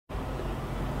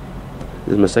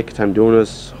This is my second time doing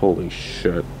this. Holy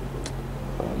shit.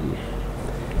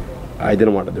 I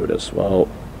didn't want to do this. Well,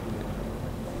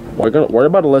 what we're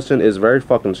about to listen is very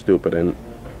fucking stupid, and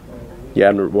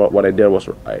yeah, what I did was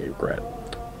I regret.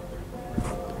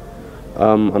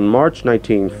 On March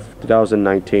 19th,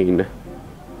 2019,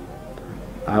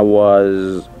 I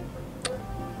was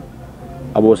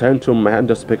heading to Manhattan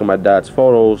just to pick up my dad's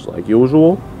photos like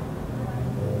usual,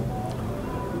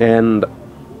 and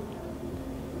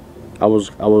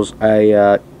which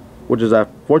is at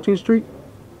 14th Street.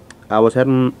 I was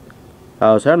heading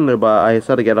there, but I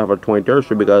decided to get off at 23rd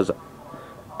Street because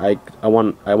I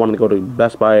wanted to go to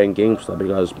Best Buy and GameStop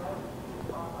because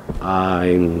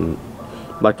I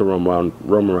like to roam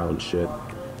around shit,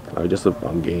 just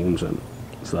on games and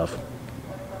stuff.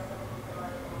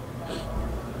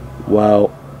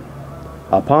 Well,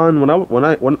 after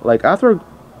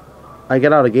I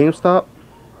get out of GameStop,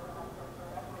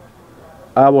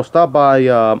 I will stop by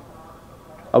a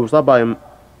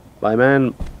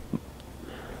man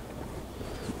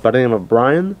by the name of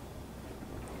Brian,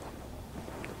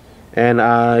 and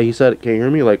he said, "Can you hear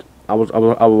me?" Like I was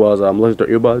listening to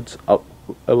earbuds. I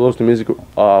was listening to music,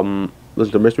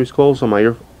 listening to Mystery Skulls on my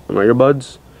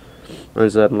earbuds, and he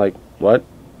said, like, what?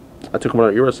 I took him out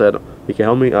of the ear. I said, "You can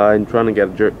help me. I'm trying to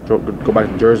go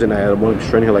back to Jersey, and I had one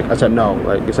straight here." Like I said, no.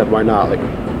 Like he said, why not? Like,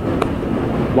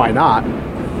 why not?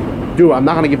 Dude, I'm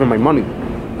not gonna give him my money.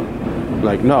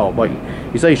 Like, no. Like,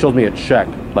 he said he shows me a check.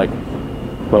 Like,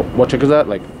 well, what check is that?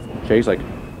 Like, Chase, like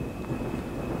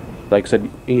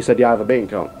he said, yeah, I have a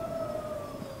bank account.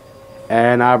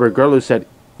 And I regretfully said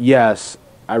yes.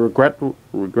 I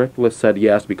regretfully said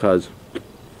yes because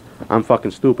I'm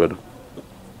fucking stupid.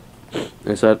 And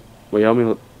I said, will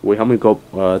you help me go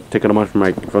take the money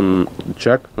from the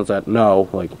check? I said, no.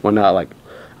 Like, why not? Like,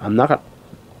 I'm not gonna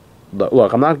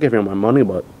look. I'm not giving him my money,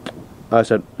 but I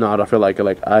said, no, I don't feel like it.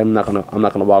 Like, I'm not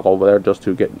gonna walk over there just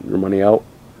to get your money out.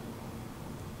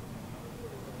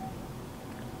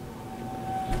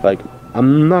 Like,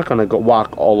 I'm not gonna go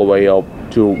walk all the way up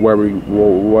to where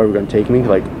we're gonna take me.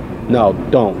 Like, no,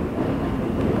 don't.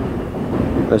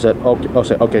 I said,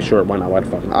 okay, sure, why not? Why the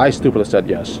fuck? I stupidly said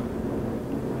yes.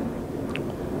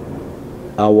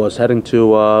 I was heading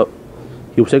to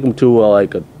he was taking me to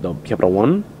like the Capital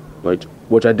One,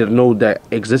 which I didn't know that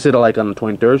existed, like on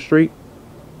 23rd Street.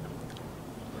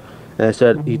 And I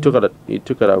said, he took it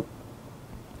out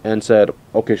and said,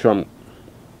 okay, sure,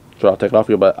 I'll take it off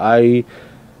you, but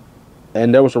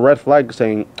and there was a red flag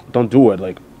saying, don't do it,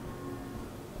 like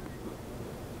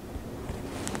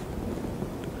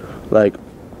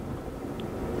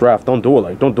Draft, don't do it,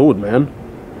 like, don't do it, man.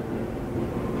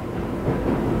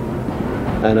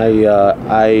 And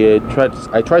I tried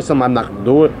something. I'm not gonna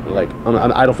do it. Like,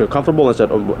 I don't feel comfortable. And I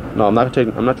said, oh, no, I'm not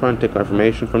trying to take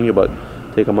information from you, but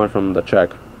take a money from the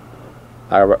check.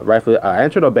 I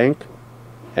entered a bank,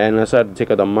 and I said, take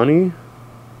out the money.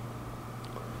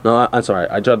 No, I'm sorry.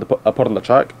 I put on the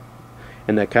check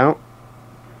in the account.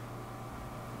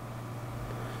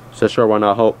 Said, sure, why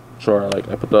not? Sure, like,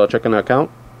 I put the check in the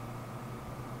account,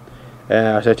 and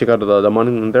I said, take out the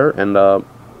money in there, and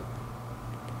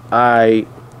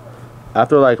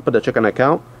after like put the check in the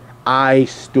account, I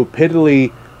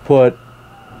stupidly put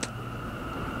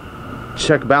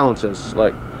check balances,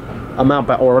 like amount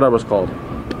or whatever it's called,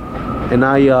 and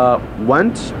I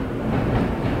went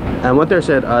there,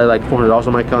 said I like $400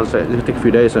 on my account. Said it'll take a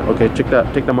few days. Said, okay,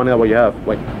 take the money out what you have.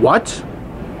 Like, what?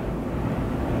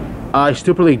 I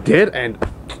stupidly did, and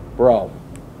bro,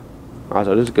 I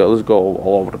said, let's go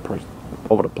all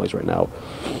over the place right now.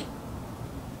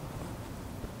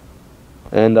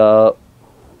 And I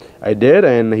did,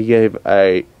 and he gave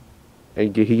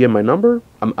my number.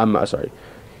 I'm sorry.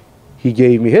 He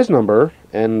gave me his number,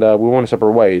 and we went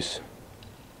separate ways.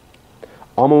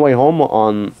 On my way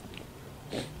home,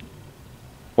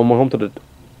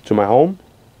 to my home.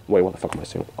 Wait, what the fuck am I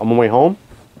saying? On my way home,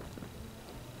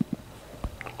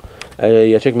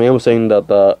 I checked my email saying that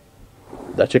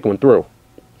that check went through.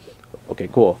 Okay,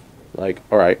 cool. Like,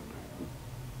 all right.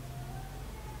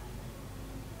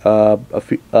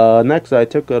 Next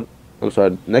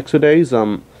next 2 days,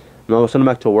 I was sent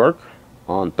back to work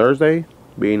on Thursday,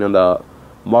 being on the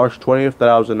March 20th,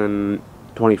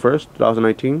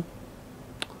 2019.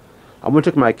 I went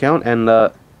to check my account, and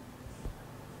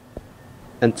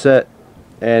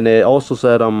it also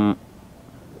said I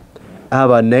have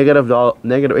a negative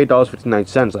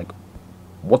 $8.59. Like,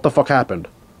 what the fuck happened?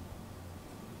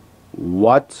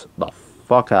 What the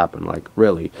fuck happened? Like,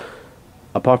 really?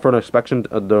 Apart from an inspection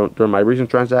during my recent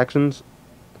transactions,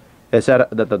 it said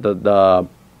that the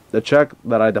check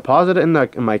that I deposited in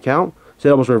my account said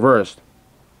it was reversed.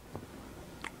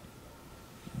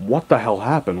 what the hell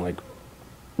happened? Like,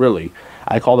 really?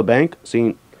 I called the bank,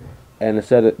 and it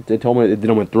said they told me it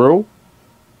didn't went through.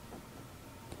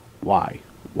 Why?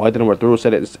 Why didn't it went through? It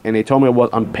said it, and they told me it was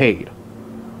unpaid.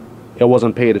 It was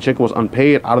unpaid. The check was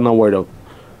unpaid. I don't know where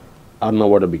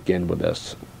to begin with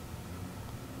this.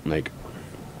 Like,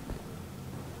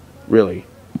 really.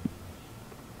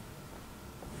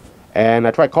 And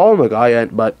I tried calling the guy,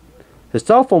 but his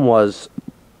cell phone was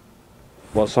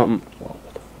something.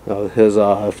 His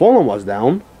phone was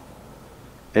down,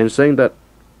 and saying that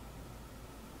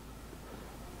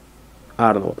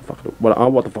I don't know what the fuck.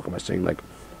 What the fuck am I saying? Like,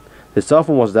 his cell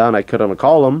phone was down. I couldn't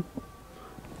call him,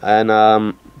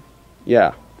 and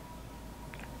yeah.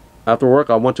 After work,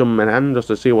 I went to Manhattan just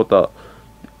to see what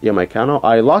my account.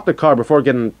 I locked the car before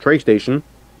getting to the train station,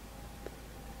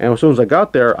 and as soon as I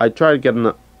got there, I tried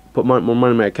to put more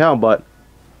money in my account, but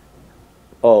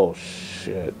oh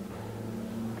shit!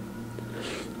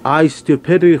 I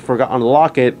stupidly forgot to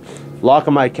unlock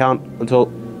my account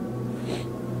until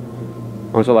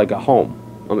I got home.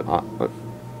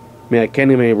 I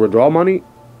can't even withdraw money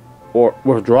or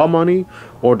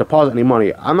deposit any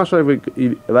money. I'm not sure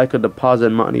if I could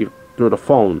deposit money through the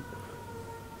phone,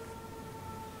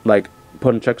 like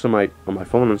putting checks on my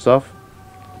phone and stuff.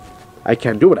 I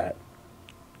can't do that.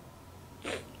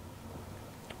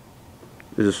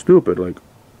 This is stupid. Like,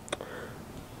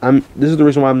 this is the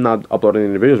reason why I'm not uploading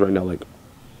any videos right now. Like,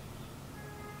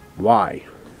 why?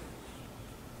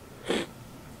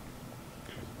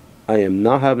 I am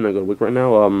not having a good week right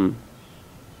now.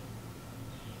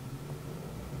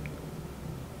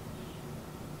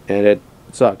 And it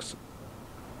sucks.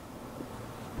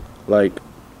 Like,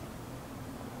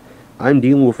 I'm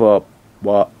dealing with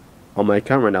what on my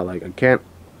account right now. Like, I can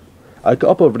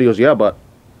upload videos, yeah, but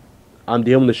I'm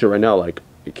dealing with this shit right now. Like,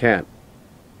 you can't.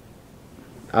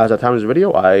 As I time this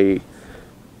video, I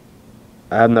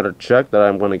have another check that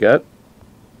I'm gonna get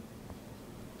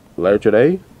later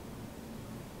today,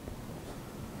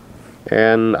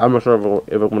 and I'm not sure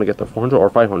if I'm gonna get the $400 or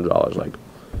 $500. Like,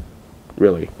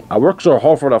 really, I worked so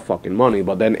hard for that fucking money,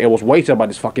 but then it was wasted by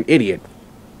this fucking idiot.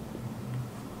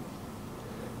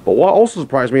 But what also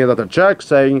surprised me is that the check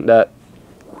saying that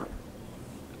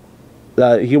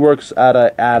he works at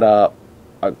a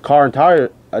car and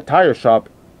tire shop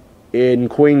in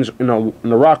Queens, in the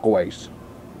Rockaways.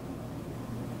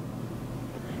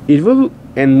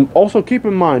 And also keep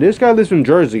in mind, this guy lives in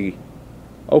Jersey,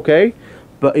 okay?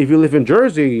 But if you live in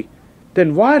Jersey,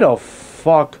 then why the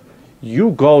fuck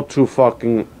you go to the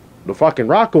fucking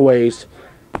Rockaways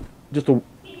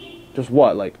just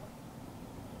what? Like,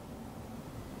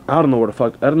 I don't know where the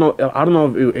fuck. I don't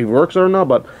know if it works or not.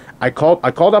 But I called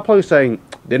that place saying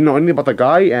they didn't know anything about the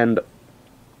guy, and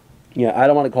yeah, I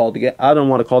don't want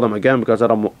to call them again because I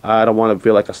don't want to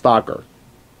feel like a stalker.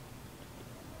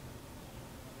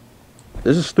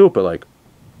 This is stupid. Like,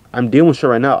 I'm dealing with shit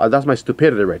right now. That's my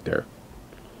stupidity right there.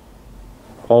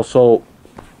 Also,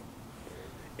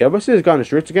 if I see this guy on the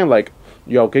streets again, like,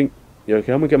 yo, can I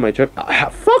get my check?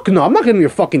 Fuck no, I'm not getting your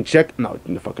fucking check. No,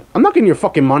 I'm not getting your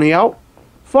fucking money out.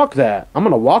 Fuck that. I'm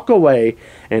gonna walk away,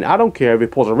 and I don't care if he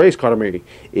pulls a race card on me.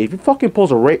 If he fucking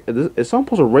pulls if someone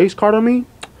pulls a race card on me,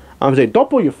 I'm gonna say, don't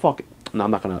pull your fucking. No,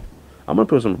 I'm not gonna. I'm gonna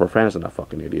put some profanity on that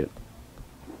fucking idiot.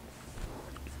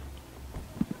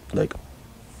 Like,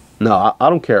 no, I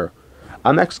don't care.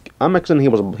 I'm Mexican.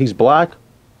 He's black,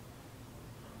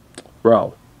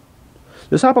 bro.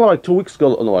 This happened like 2 weeks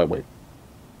ago. No, wait.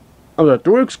 I was like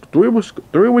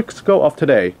 3 weeks ago of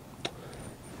today,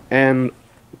 and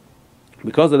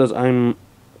because of this, I'm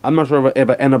not sure if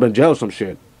I end up in jail or some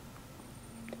shit.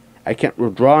 I can't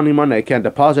withdraw any money. I can't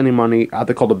deposit any money. I have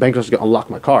to call the bank just to unlock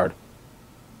my card.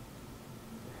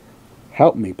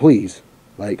 Help me, please.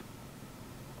 Like,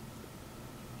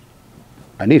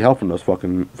 I need help from this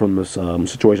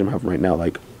situation I'm having right now.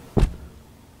 Like,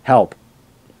 help.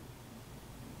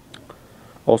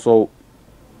 Also,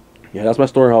 yeah, that's my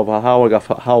story of how I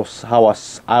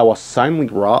was silently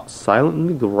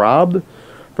robbed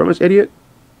from this idiot.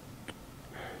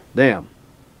 Damn.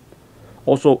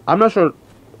 Also, I'm not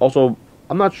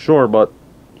sure about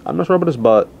this,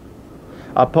 but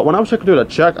when I was checking through the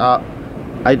check,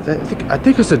 I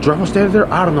think it's a address was stated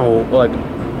there. I don't know, like,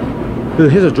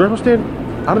 his address was stated.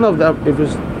 I don't know if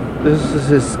this is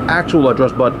his actual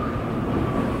address, but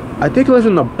I think he lives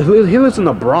in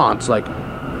the Bronx. Like,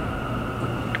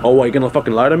 oh, what, you gonna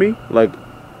fucking lie to me? Like,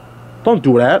 don't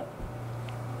do that.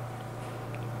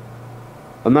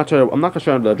 I'm not gonna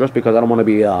show the address because I don't want to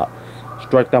be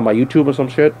struck down by YouTube or some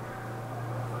shit.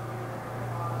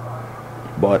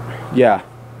 But yeah.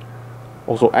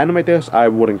 Also, animate this, I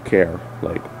wouldn't care.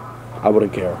 Like, I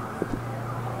wouldn't care.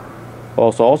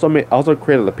 Also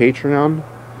created a Patreon,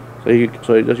 so you can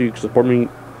support me,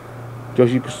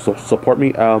 support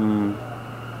me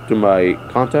through my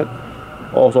content.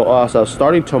 Also, so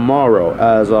starting tomorrow,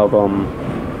 as of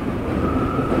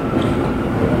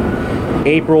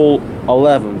April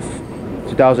 11th,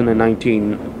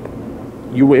 2019,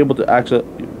 you were able to access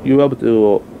the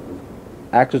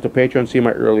Patreon, see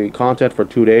my early content for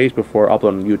 2 days before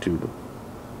uploading YouTube.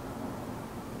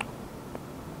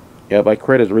 Yep, I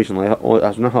created recently.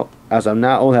 As I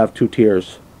now only have 2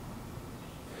 tiers,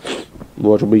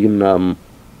 which will be in a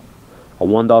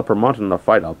 $1 per month and a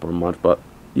 $5 per month. But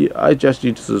yeah, I suggest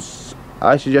you,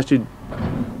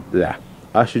 yeah,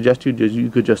 you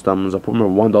could just support me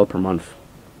with $1 per month.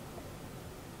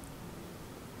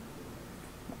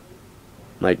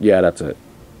 Like, yeah, that's it.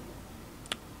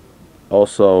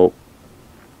 Also,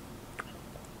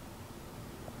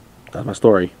 that's my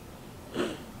story.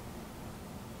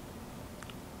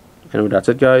 Anyway, that's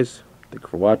it, guys. Thank you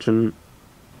for watching,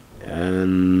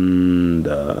 and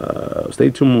stay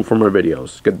tuned for more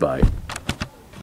videos. Goodbye.